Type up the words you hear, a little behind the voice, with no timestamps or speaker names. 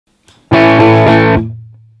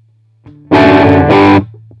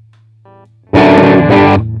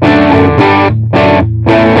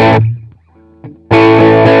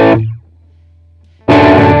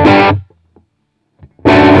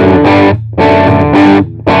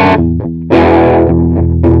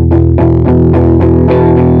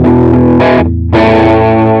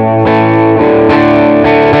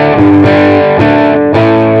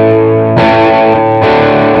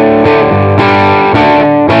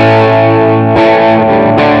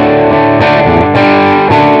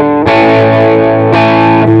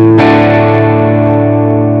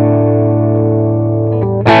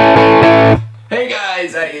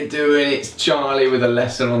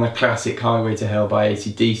lesson on the classic Highway to Hell by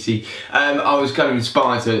AC/DC. I was kind of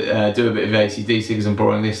inspired to do a bit of AC/DC because I'm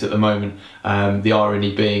borrowing this at the moment. The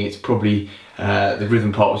irony being it's probably, the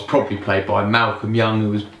rhythm part was probably played by Malcolm Young, who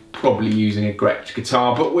was probably using a Gretsch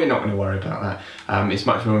guitar, but we're not going to worry about that. It's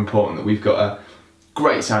much more important that we've got a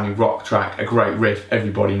great sounding rock track, a great riff,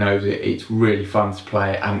 everybody knows it, it's really fun to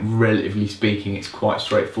play, and relatively speaking it's quite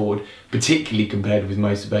straightforward, particularly compared with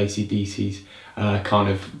most of AC/DC's kind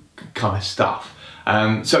of stuff.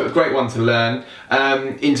 So a great one to learn.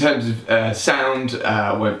 In terms of sound,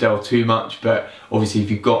 I won't delve too much, but obviously if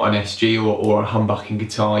you've got an SG or a humbucking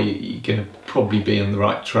guitar, you're going to probably be on the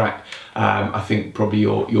right track. I think probably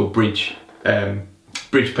your bridge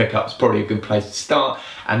pickup's probably a good place to start,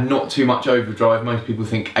 and not too much overdrive. Most people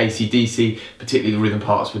think AC/DC, particularly the rhythm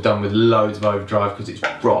parts, were done with loads of overdrive because it's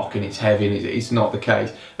rock and it's heavy, and it's not the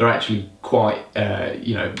case. They're actually quite,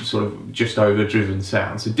 you know, sort of just overdriven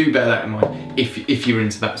sound. So do bear that in mind if you're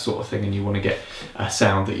into that sort of thing and you want to get a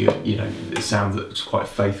sound that you know, a sound that's quite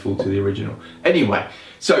faithful to the original. Anyway,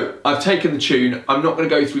 so I've taken the tune. I'm not going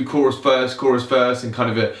to go through chorus, verse, and kind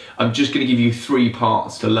of I'm just going to give you 3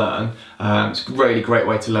 parts to learn. It's a really great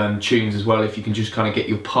way to learn tunes as well, if you can just kind of get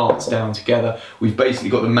your parts down together. We've basically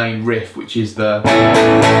got the main riff, which is the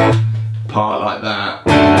part like that.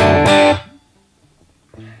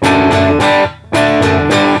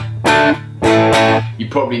 You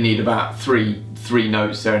probably need about three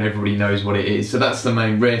notes there, and everybody knows what it is. So that's the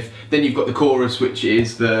main riff. Then you've got the chorus, which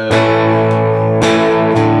is that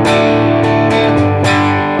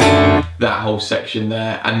whole section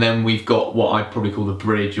there, and then we've got what I'd probably call the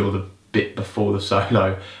bridge, or the bit before the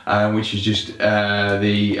solo, which is just that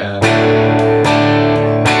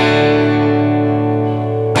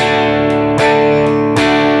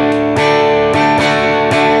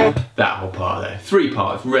whole part there. 3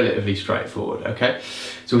 parts, relatively straightforward. Okay,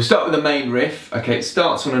 so we'll start with the main riff. Okay, it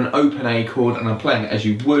starts on an open A chord, and I'm playing it as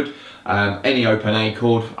you would any open A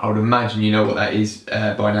chord. I would imagine you know what that is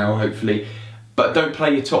by now, hopefully. But don't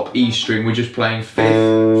play your top E string, we're just playing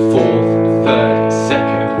 5th, 4th, 3rd,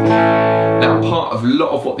 2nd. Now, part of a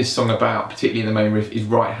lot of what this song about, particularly in the main riff, is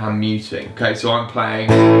right hand muting. Okay, so I'm playing,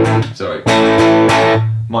 sorry,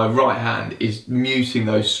 my right hand is muting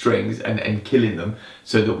those strings and killing them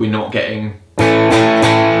so that we're not getting,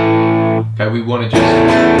 okay, we want to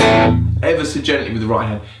just, ever so gently with the right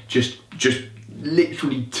hand, just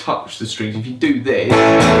literally touch the strings. If you do this,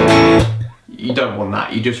 you don't want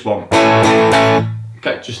that, you just want,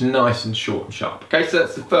 okay, just nice and short and sharp. Okay, so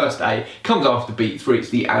that's the first A, comes after beat 3, it's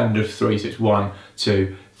the and of 3, so it's 1,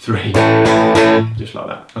 2, 3, just like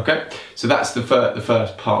that. Okay, so that's the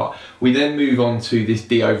first part. We then move on to this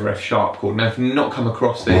D over F sharp chord. Now, if you've not come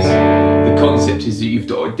across this, the concept is that you've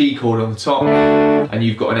got a D chord on the top and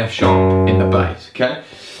you've got an F sharp in the bass. Okay,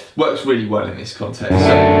 works really well in this context.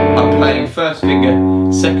 So I'm playing 1st finger,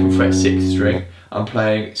 2nd fret 6th string. I'm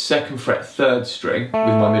playing 2nd fret 3rd string with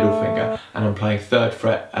my middle finger, and I'm playing 3rd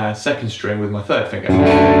fret 2nd string with my 3rd finger.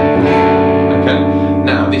 Okay,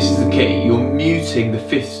 now this is the key. You're muting the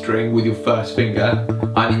 5th string with your 1st finger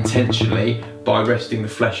unintentionally by resting the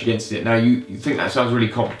flesh against it. Now you think that sounds really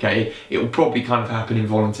complicated. It will probably kind of happen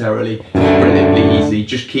involuntarily, relatively easy.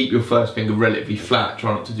 Just keep your 1st finger relatively flat.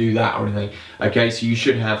 Try not to do that or anything. Okay, so you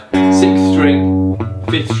should have 6th string,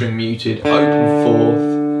 5th string muted, open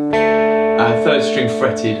 4th, 3rd string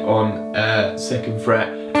fretted on 2nd fret,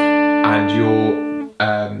 and your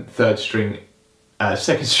 3rd string,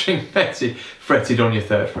 2nd string fretted on your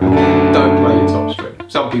 3rd fret. Don't play your top string.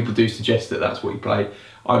 Some people do suggest that that's what you play.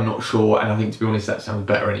 I'm not sure, and I think, to be honest, that sounds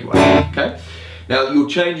better anyway. Okay, now you're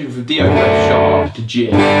changing from D over F sharp to G.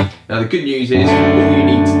 Now the good news is, all you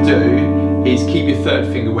need to do is keep your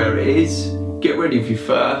 3rd finger where it is, get rid of your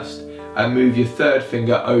 1st, and move your 3rd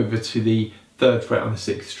finger over to the 3rd fret on the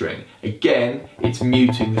 6th string. Again, it's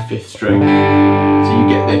muting the 5th string. So you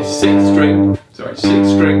get this 6th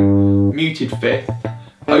string, muted 5th,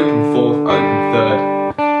 open 4th, open 3rd,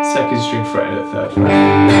 2nd string fretted at 3rd fret.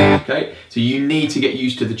 Okay, so you need to get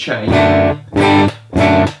used to the chain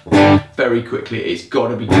very quickly. It's got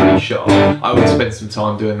to be pretty sharp. I would spend some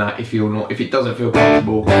time doing that if it doesn't feel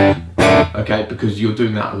comfortable. Okay, because you're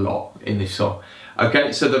doing that a lot in this song.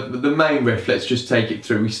 Okay, so the main riff, let's just take it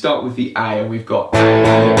through. We start with the A, and we've got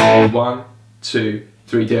 1, 2,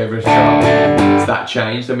 3, D over F sharp. It's that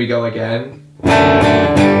change. Then we go again.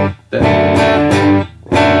 Then.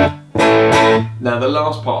 Now the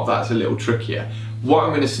last part of that's a little trickier. What I'm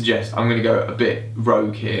going to suggest, I'm going to go a bit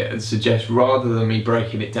rogue here and suggest, rather than me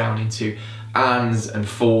breaking it down into ands and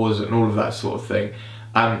fours and all of that sort of thing,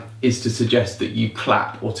 is to suggest that you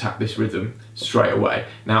clap or tap this rhythm straight away.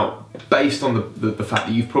 Now, based on the fact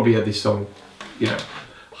that you've probably heard this song, you know,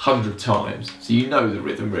 100 times, so you know the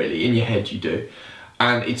rhythm really, in your head you do.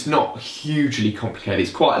 And it's not hugely complicated, it's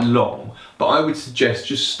quite long, but I would suggest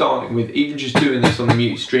just starting with, even just doing this on the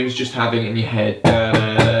mute strings, just having it in your head, da,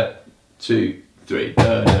 da, da, 2, 3,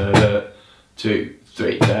 da, da, da, 2,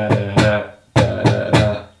 3, da, da, da, da,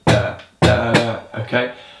 da, da, da, da,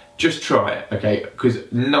 okay? Just try it, okay? Because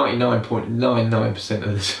 99.99%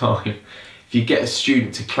 of the time, if you get a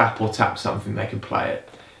student to clap or tap something, they can play it.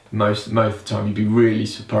 Most of the time, you'd be really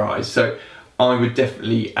surprised. So I would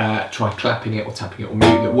definitely try clapping it or tapping it or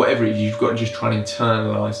muting it, whatever it is, you've got to just try and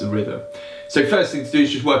internalise the rhythm. So first thing to do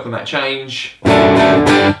is just work on that change,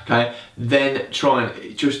 okay? Then try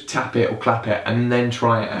and just tap it or clap it and then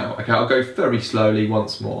try it out, okay? I'll go very slowly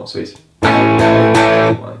once more. So it's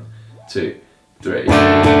 1, 2, 3.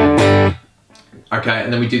 Okay,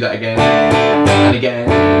 and then we do that again and again.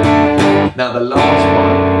 Now the last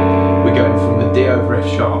one, we're going from the D over F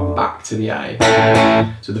sharp back to the A.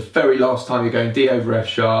 So the very last time you're going D over F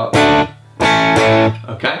sharp,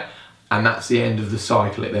 okay? And that's the end of the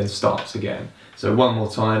cycle, it then starts again. So one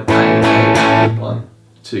more time, A, 1,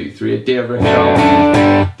 2, 3, a D over F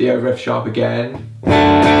sharp, D over F sharp again,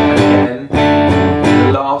 and again,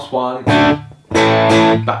 the last one,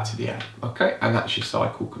 back to the A, okay? And that's your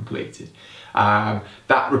cycle completed.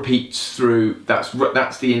 That repeats through,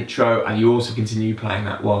 that's the intro, and you also continue playing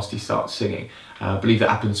that whilst he starts singing. I believe that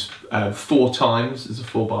happens 4 times as a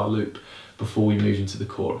 4-bar loop before we move into the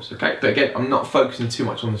chorus, okay? But again, I'm not focusing too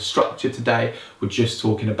much on the structure today, we're just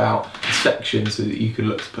talking about the section so that you can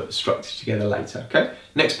look to put the structure together later, okay?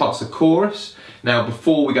 Next part's the chorus. Now,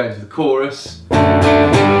 before we go into the chorus, we've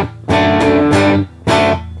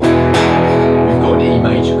got an E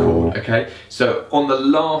major chord, okay? So on the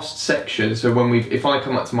last section, so when if I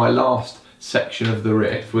come up to my last section of the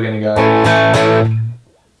riff, we're gonna go,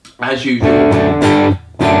 as usual,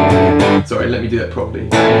 sorry, let me do that properly.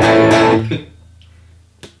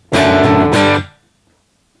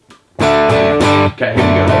 Okay, here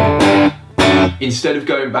we go. Instead of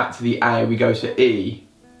going back to the A, we go to E.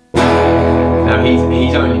 Now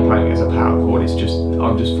he's only playing as a power chord, it's just,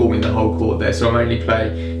 I'm just forming the whole chord there, so I'm only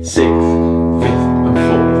playing 6th, 5th and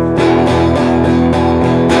 4th.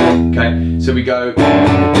 Okay, so we go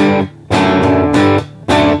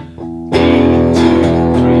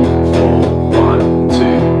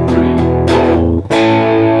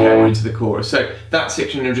So that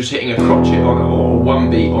section I'm just hitting a crotchet on or 1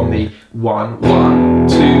 beat on the 1, 1,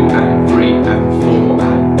 2 and 3 and 4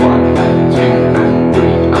 and 1 and 2 and 3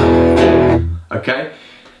 and 4. Okay?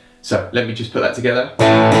 So let me just put that together.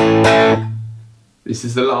 This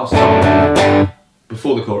is the last time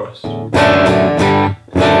before the chorus. E,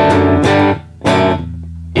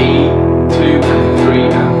 2 and 3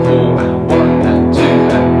 and 4 and 1 and 2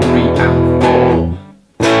 and 3 and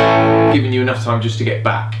 4. Giving you enough time just to get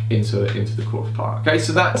back into the chorus part. Okay,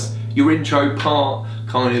 so that's your intro part,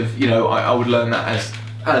 kind of, you know, I would learn that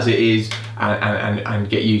as it is and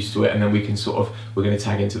get used to it, and then we can sort of, we're going to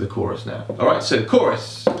tag into the chorus now. Alright, so the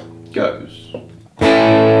chorus goes.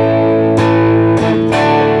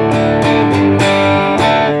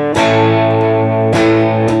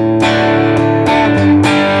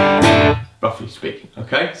 Roughly speaking,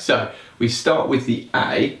 okay, so we start with the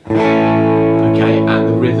A, okay, and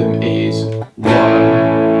the rhythm is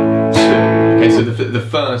 1, 2. Okay, so the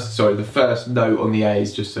first note on the A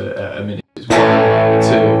is just a minute. It's 1, 2.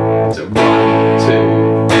 So 1,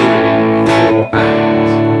 2, 3, 4,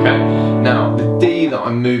 and. Okay. Now the D that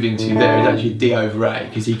I'm moving to there is actually D over A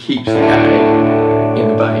because he keeps the A in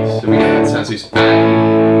the bass. So we get that sound. So it's A,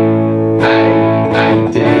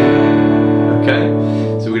 D. Okay.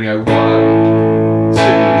 So we're gonna go 1, 2.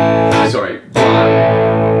 Sorry,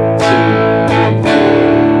 1, 2, 3, 4.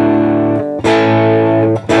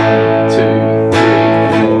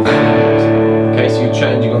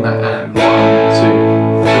 Changing on that and 1, 2,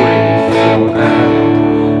 3, 4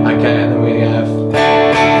 and okay, and then we have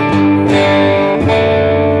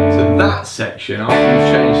so that section after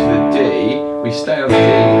we've changed to the D, we stay on the D,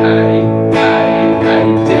 A,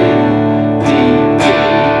 D, D, D.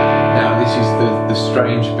 Now this is the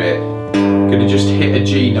strange bit. I'm gonna just hit a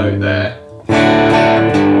G note there. So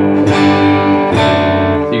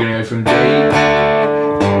you're gonna go from D,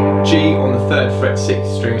 G on the 3rd fret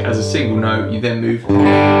 6th string as a single note, you then move straight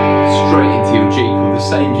into your G chord, the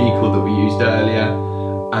same G chord that we used earlier,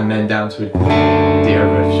 and then down to a D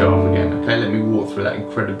over F sharp again. Okay, let me walk through that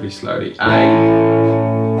incredibly slowly. A,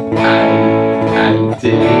 D,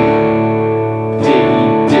 D,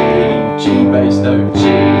 D, G bass note, G,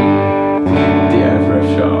 D over F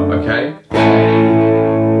sharp, okay?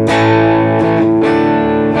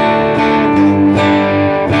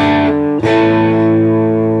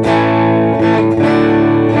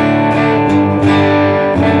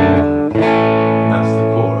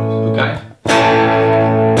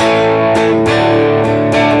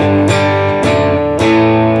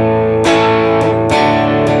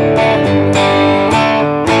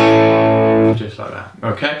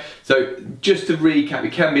 Okay, so just to recap,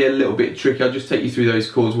 it can be a little bit tricky. I'll just take you through those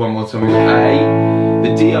chords one more time. With A,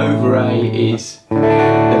 the D over A is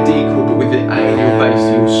a D chord, but with the A in your bass,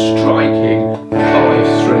 you're striking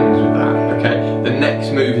 5 strings with that. Okay, the next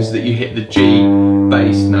move is that you hit the G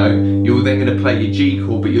bass note. You're then going to play your G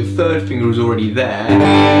chord, but your third finger is already there.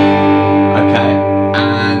 Okay,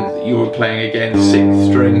 and you're playing again 6th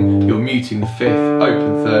string. You're muting the 5th,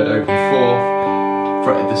 open 3rd, open 4th.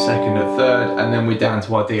 Fretted the 2nd at 3rd, and then we're down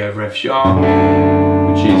to our D over F sharp,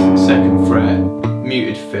 which is 2nd fret,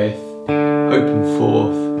 muted 5th, open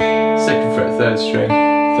 4th, 2nd fret 3rd string,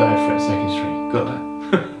 3rd fret 2nd string. Got that?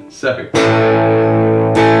 So.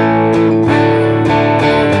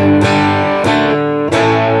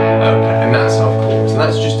 Okay, and that's our chords, and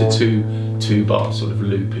that's just a two bar sort of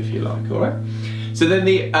loop, if you like. All right. So then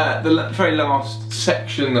the very last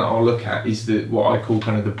section that I'll look at is what I call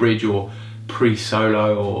kind of the bridge or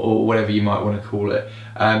pre-solo or whatever you might want to call it.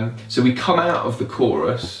 So we come out of the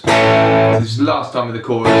chorus. This is the last time of the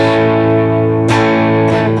chorus.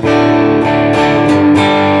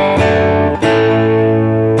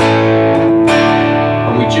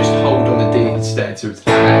 And we just hold on the D instead. So it's A,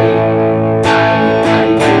 D.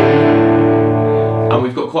 And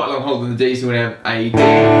we've got quite a long hold on the D, so we're going to have A, D, 2,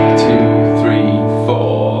 3,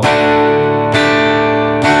 4.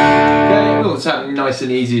 Something nice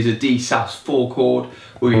and easy is a D sus4 chord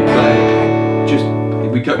where you play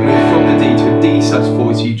we go from the D to a D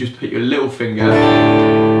sus4, so you just put your little finger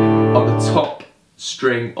on the top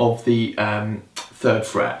string of the 3rd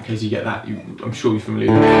fret, because you get that. I'm sure you're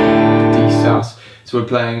familiar with D sus. So we're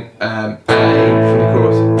playing A from the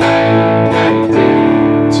chorus, A, D,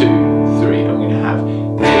 2, 3. I'm going to have D,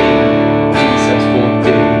 D sus4, D,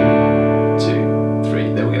 2, 3.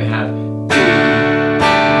 Then we're going to have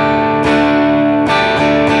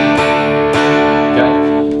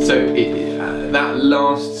that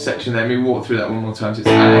last section there, let me walk through that one more time. So it's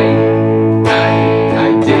A,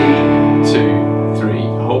 D, 2, 3,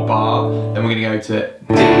 whole bar. Then we're going to go to D,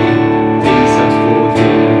 D sus4, D,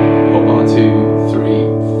 whole bar, 2,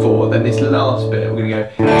 3, 4. Then this last bit, we're going to go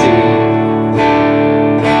D.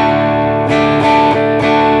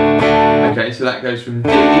 Okay, so that goes from D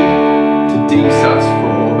to D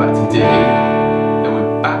sus4, back to D. Then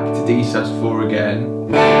we're back to D sus4 again.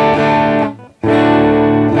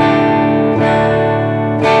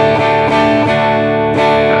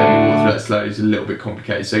 Slowly, it's a little bit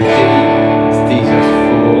complicated. So D, it's D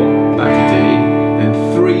sus4, back to D, then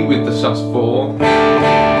 3 with the sus4, and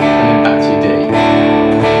then back to D.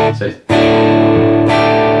 So it's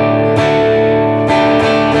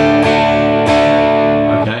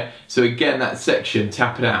okay. So again, that section,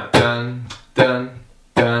 tap it out. Dun, dun,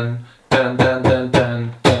 dun, dun, dun, dun,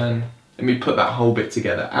 dun, dun. Let me put that whole bit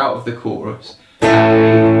together out of the chorus. A,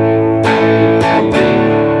 D,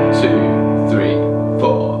 2, 3,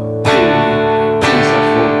 4.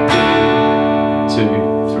 2,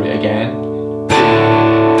 3 again. D,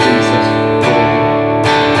 sus4.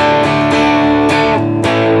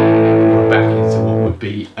 We're back into what would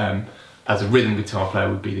be, as a rhythm guitar player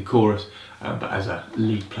would be the chorus, but as a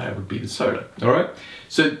lead player would be the solo. All right.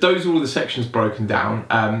 So those are all the sections broken down.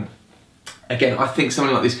 Again, I think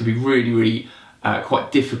something like this could be really, really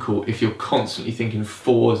quite difficult if you're constantly thinking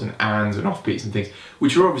 4s and ands and offbeats and things,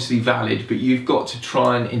 which are obviously valid, but you've got to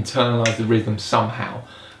try and internalise the rhythm somehow.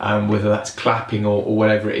 Whether that's clapping or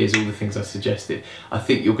whatever it is, all the things I suggested. I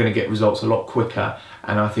think you're going to get results a lot quicker,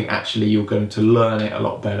 and I think actually you're going to learn it a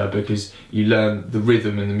lot better because you learn the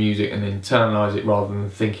rhythm and the music and internalise it rather than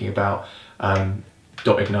thinking about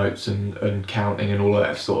dotted notes and counting and all of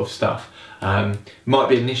that sort of stuff. Might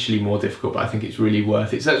be initially more difficult, but I think it's really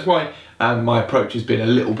worth it. So that's why my approach has been a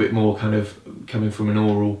little bit more kind of coming from an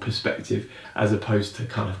oral perspective as opposed to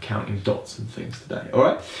kind of counting dots and things today. All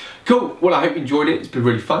right, cool. Well, I hope you enjoyed it. It's been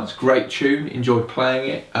really fun. It's a great tune. Enjoyed playing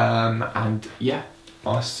it. And yeah,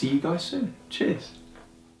 I'll see you guys soon. Cheers.